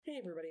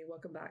everybody,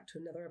 welcome back to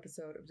another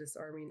episode of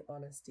Disarming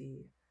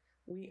Honesty.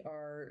 We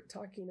are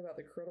talking about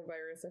the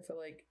coronavirus. I feel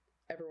like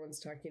everyone's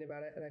talking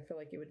about it, and I feel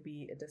like it would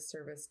be a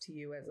disservice to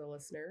you as a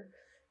listener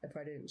if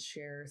I didn't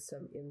share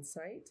some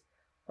insight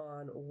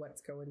on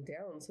what's going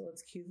down. So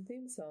let's cue the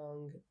theme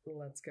song.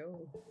 Let's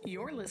go.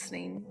 You're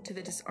listening to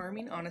the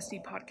Disarming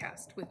Honesty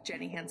podcast with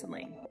Jenny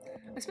Hansen-Lang.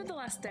 I spent the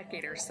last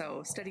decade or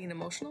so studying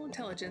emotional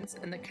intelligence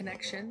and the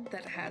connection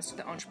that it has to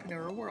the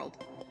entrepreneurial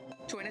world.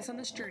 Join us on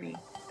this journey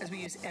as we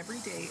use every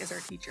day as our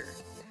teacher,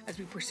 as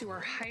we pursue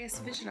our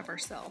highest vision of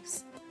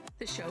ourselves.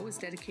 The show is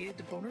dedicated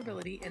to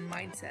vulnerability and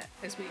mindset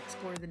as we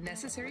explore the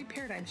necessary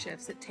paradigm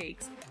shifts it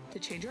takes to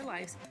change our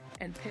lives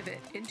and pivot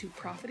into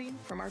profiting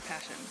from our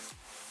passions.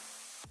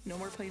 No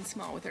more playing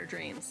small with our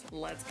dreams.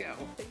 Let's go.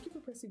 Thank you for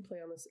pressing play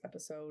on this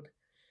episode.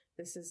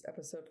 This is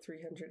episode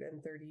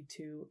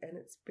 332, and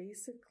it's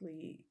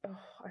basically,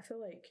 I feel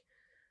like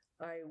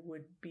I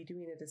would be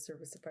doing a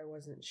disservice if I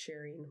wasn't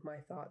sharing my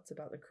thoughts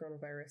about the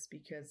coronavirus,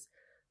 because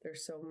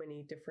there's so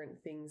many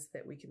different things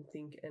that we can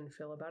think and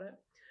feel about it.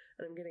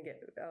 And I'm going to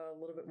get a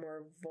little bit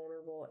more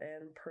vulnerable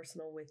and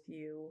personal with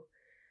you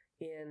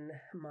in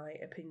my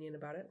opinion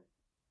about it.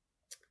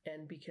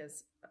 And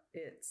because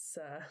it's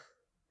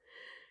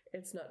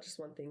not just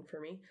one thing for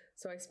me.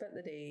 So I spent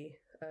the day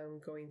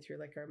going through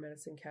like our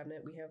medicine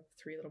cabinet. We have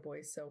 3 little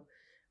boys, so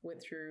went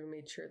through,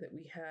 made sure that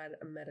we had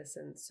a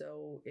medicine.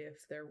 So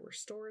if there were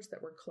stores that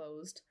were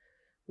closed,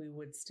 we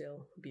would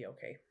still be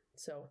okay.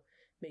 So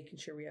making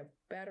sure we have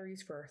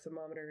batteries for our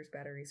thermometers,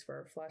 batteries for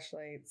our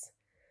flashlights,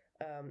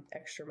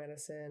 extra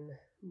medicine,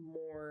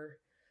 more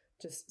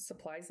just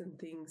supplies and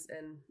things.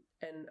 And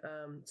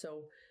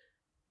so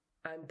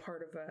I'm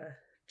part of a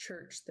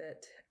church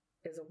that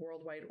is a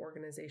worldwide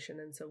organization,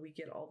 and so we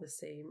get all the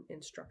same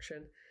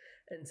instruction.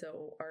 And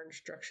so our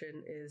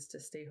instruction is to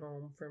stay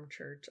home from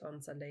church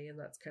on Sunday, and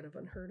that's kind of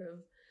unheard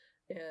of.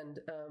 And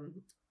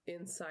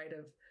inside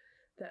of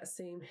that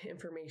same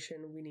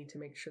information, we need to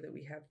make sure that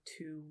we have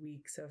 2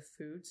 weeks of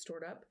food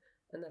stored up,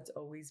 and that's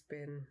always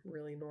been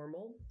really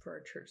normal for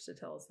our church to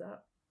tell us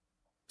that.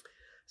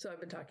 So I've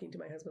been talking to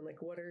my husband,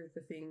 like, what are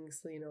the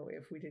things,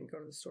 if we didn't go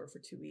to the store for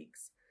 2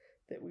 weeks,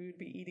 that we would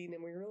be eating?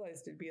 And we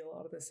realized it'd be a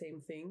lot of the same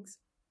things.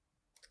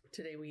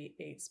 Today we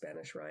ate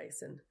Spanish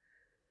rice and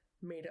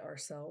made it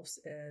ourselves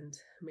and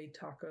made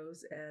tacos.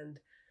 And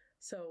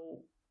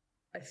so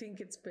I think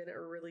it's been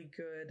a really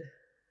good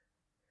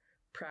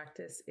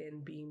practice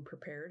in being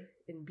prepared,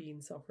 in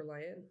being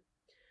self-reliant.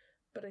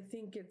 But I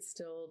think it's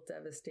still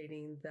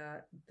devastating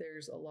that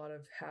there's a lot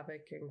of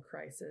havoc and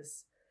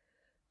crisis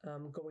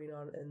going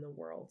on in the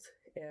world.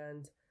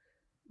 And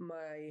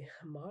my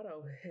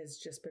motto has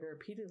just been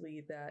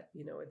repeatedly that,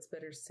 it's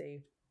better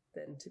safe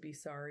than to be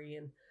sorry.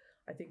 And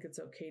I think it's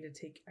okay to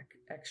take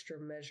extra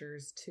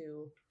measures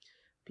to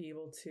be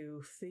able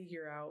to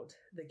figure out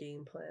the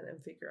game plan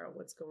and figure out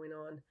what's going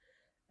on.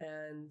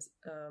 And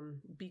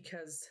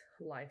because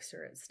lives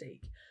are at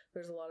stake,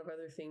 there's a lot of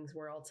other things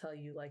where I'll tell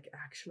you, like,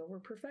 action over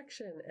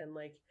perfection and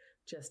like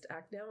just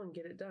act now and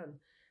get it done.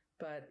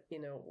 But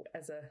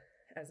as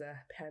a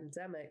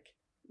pandemic,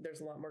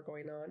 there's a lot more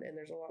going on, and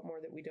there's a lot more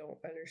that we don't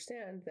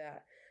understand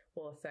that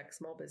will affect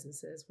small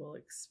businesses.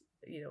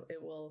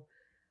 It will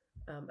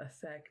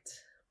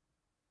affect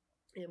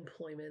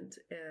employment.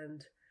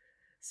 And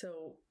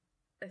so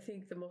I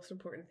think the most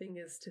important thing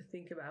is to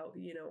think about,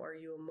 are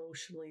you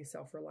emotionally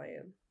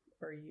self-reliant?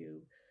 Are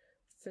you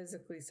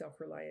physically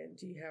self-reliant?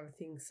 Do you have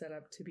things set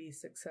up to be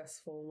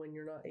successful when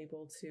you're not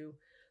able to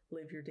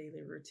live your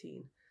daily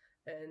routine?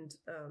 And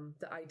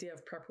the idea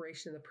of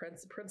preparation, the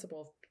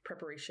principle of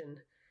preparation,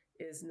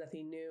 is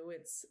nothing new.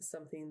 It's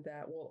something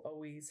that will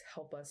always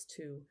help us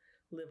to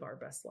live our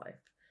best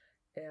life.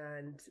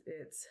 And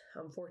it's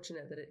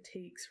unfortunate that it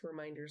takes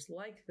reminders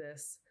like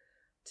this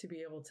to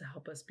be able to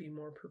help us be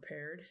more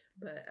prepared.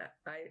 But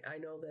I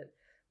know that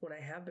when I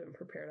have been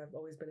prepared, I've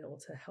always been able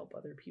to help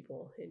other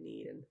people in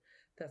need. And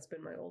that's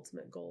been my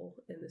ultimate goal.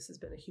 And this has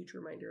been a huge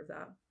reminder of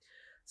that.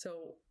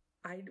 So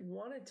I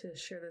wanted to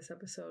share this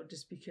episode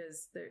just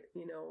because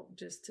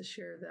just to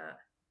share that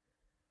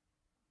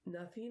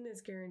nothing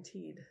is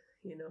guaranteed,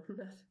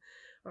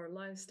 our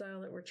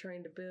lifestyle that we're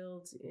trying to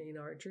build,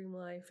 our dream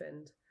life,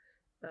 and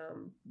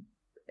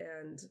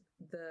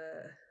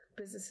the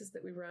businesses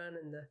that we run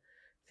and the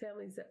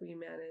families that we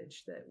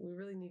manage, that we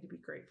really need to be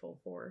grateful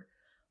for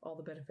all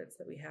the benefits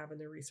that we have and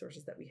the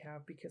resources that we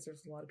have, because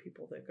there's a lot of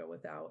people that go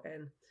without.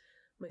 And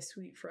my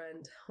sweet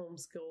friend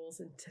homeschools,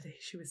 and today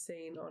she was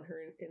saying on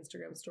her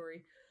Instagram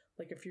story,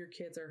 like, if your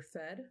kids are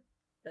fed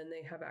and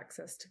they have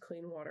access to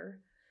clean water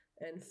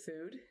and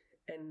food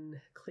and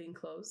clean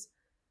clothes,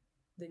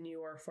 then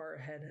you are far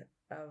ahead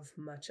of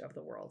much of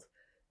the world.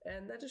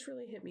 And that just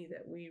really hit me,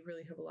 that we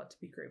really have a lot to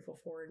be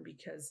grateful for. And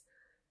because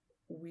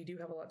we do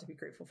have a lot to be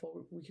grateful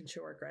for, we can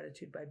show our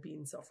gratitude by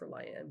being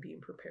self-reliant and being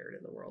prepared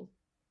in the world.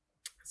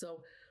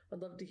 So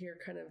I'd love to hear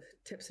kind of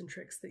tips and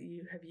tricks that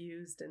you have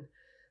used, and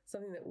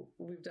something that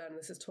we've done.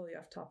 This is totally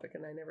off topic,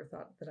 and I never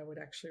thought that I would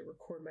actually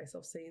record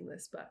myself saying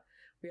this, but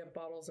we have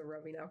bottles of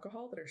rubbing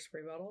alcohol that are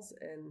spray bottles,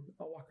 and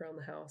I'll walk around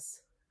the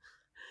house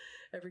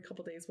every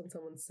couple days when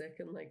someone's sick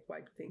and like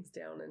wipe things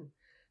down. And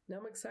now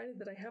I'm excited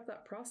that I have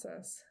that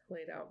process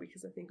laid out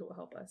because I think it will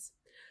help us.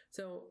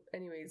 So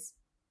anyways,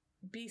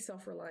 be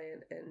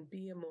self-reliant and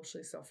be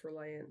emotionally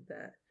self-reliant,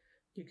 that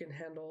you can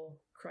handle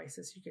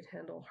crisis, you can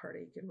handle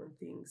heartache, and when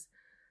things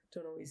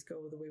don't always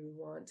go the way we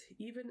want,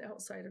 even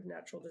outside of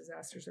natural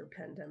disasters or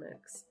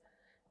pandemics.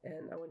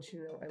 And I want you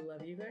to know I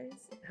love you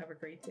guys. Have a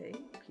great day.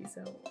 Peace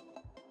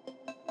out.